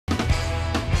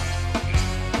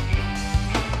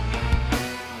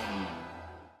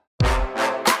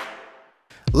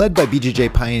Led by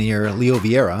BJJ pioneer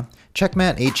Vieira,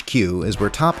 Checkmat HQ is where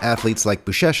top athletes like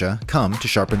Bucecha come to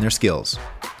sharpen their skills.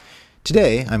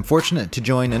 Today, I'm fortunate to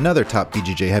join another top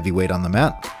BJJ heavyweight on the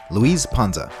mat, Luiz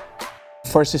Panza.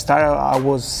 First started, I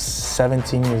was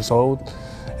 17 years old,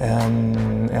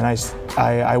 and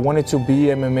I wanted to be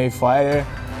MMA fighter.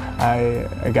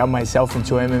 I got myself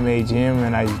into MMA gym,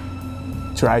 and I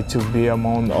tried to be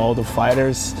among all the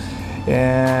fighters.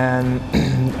 And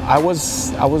I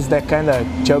was that kind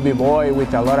of chubby boy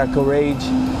with a lot of courage.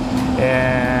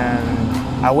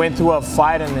 And I went through a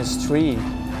fight in the street,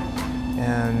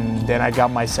 and then I got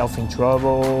myself in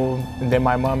trouble. And then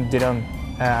my mom didn't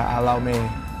allow me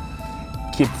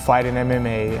keep fighting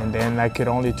MMA, and then I could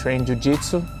only train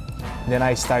jiu-jitsu. Then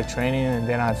I started training, and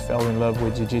then I fell in love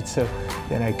with jiu-jitsu.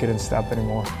 Then I couldn't stop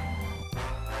anymore.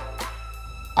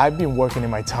 I've been working in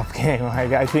my top game.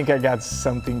 I think I got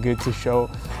something good to show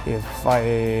if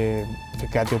I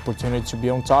got the opportunity to be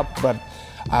on top, but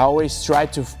I always try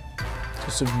to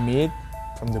submit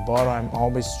from the bottom. I'm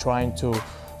always trying to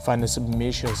find a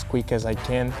submission as quick as I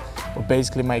can, but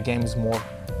basically my game is more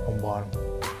on bottom.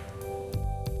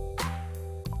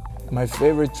 My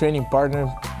favorite training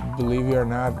partner, believe it or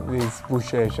not, is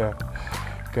Bucecha,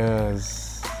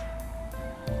 because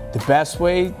the best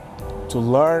way to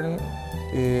learn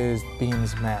is being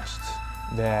smashed.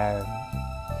 That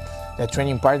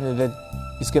training partner that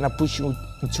is gonna push you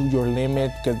into your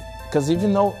limit, because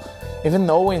even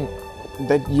knowing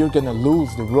that you're gonna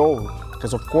lose the road,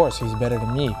 because of course he's better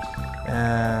than me,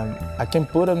 I can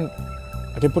put in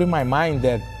my mind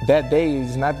that that day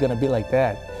is not gonna be like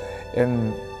that,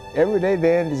 and every day the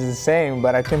end is the same,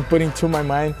 but I can put into my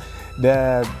mind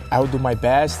that I'll do my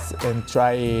best and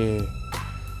try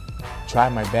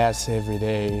my best every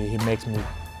day. He makes me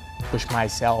push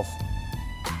myself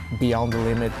beyond the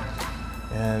limit,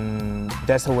 and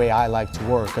that's the way I like to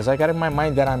work, because I got in my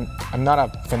mind that I'm not a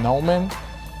phenomenon,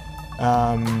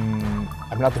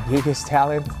 I'm not the biggest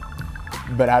talent,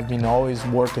 but I've been always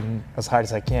working as hard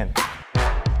as I can.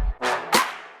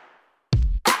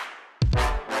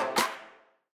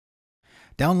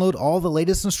 Download all the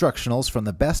latest instructionals from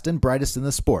the best and brightest in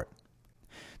the sport.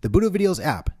 The Budo Videos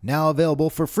app, now available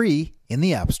for free in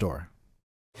the App Store.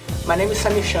 My name is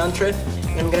Samir Chantra,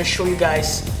 and I'm going to show you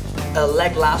guys a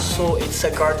leg lasso. It's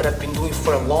a guard that I've been doing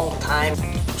for a long time.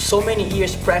 So many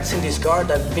years practicing this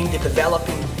guard, I've been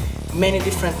developing many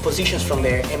different positions from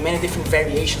there and many different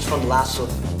variations from the lasso.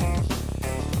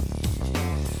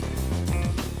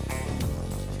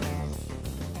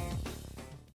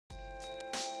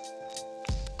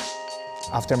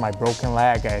 After my broken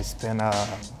leg, I spent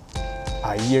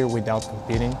a year without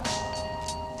competing,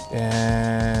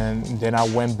 and then I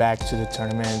went back to the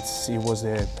tournaments. It was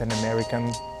a Pan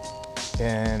American,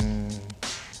 and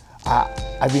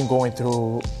I've been going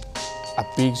through a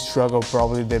big struggle,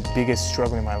 probably the biggest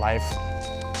struggle in my life.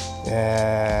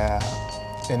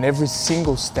 And every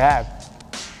single step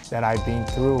that I've been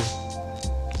through,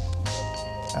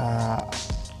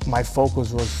 my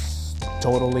focus was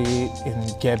totally in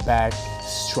get back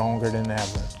stronger than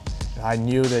ever. I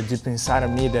knew that deep inside of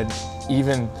me that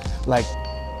even like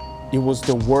it was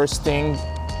the worst thing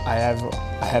I have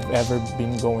ever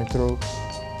been going through,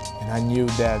 and I knew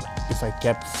that if I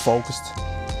kept focused,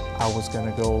 I was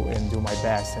gonna go and do my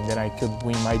best, and then I could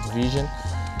win my division.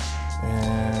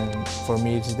 And for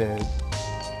me, it's the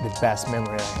best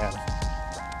memory I have.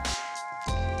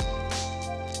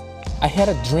 I had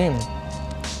a dream,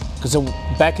 because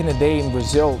back in the day in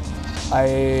Brazil,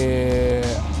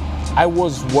 I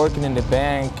was working in the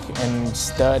bank and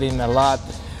studying a lot,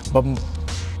 but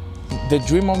the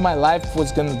dream of my life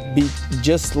was gonna be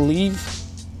just leave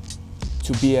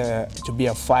to be a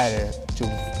fighter, to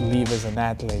live as an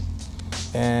athlete.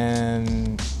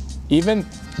 And even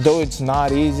though it's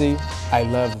not easy, I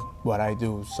love what I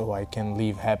do, so I can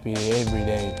live happy every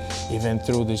day, even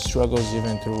through the struggles,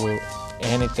 even through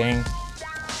anything.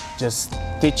 Just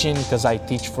teaching, because I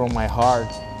teach from my heart.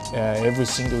 Every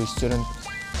single student,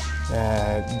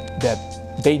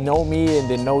 that they know me and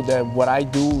they know that what I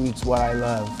do is what I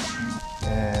love,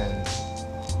 and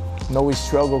no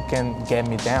struggle can get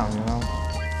me down, you know.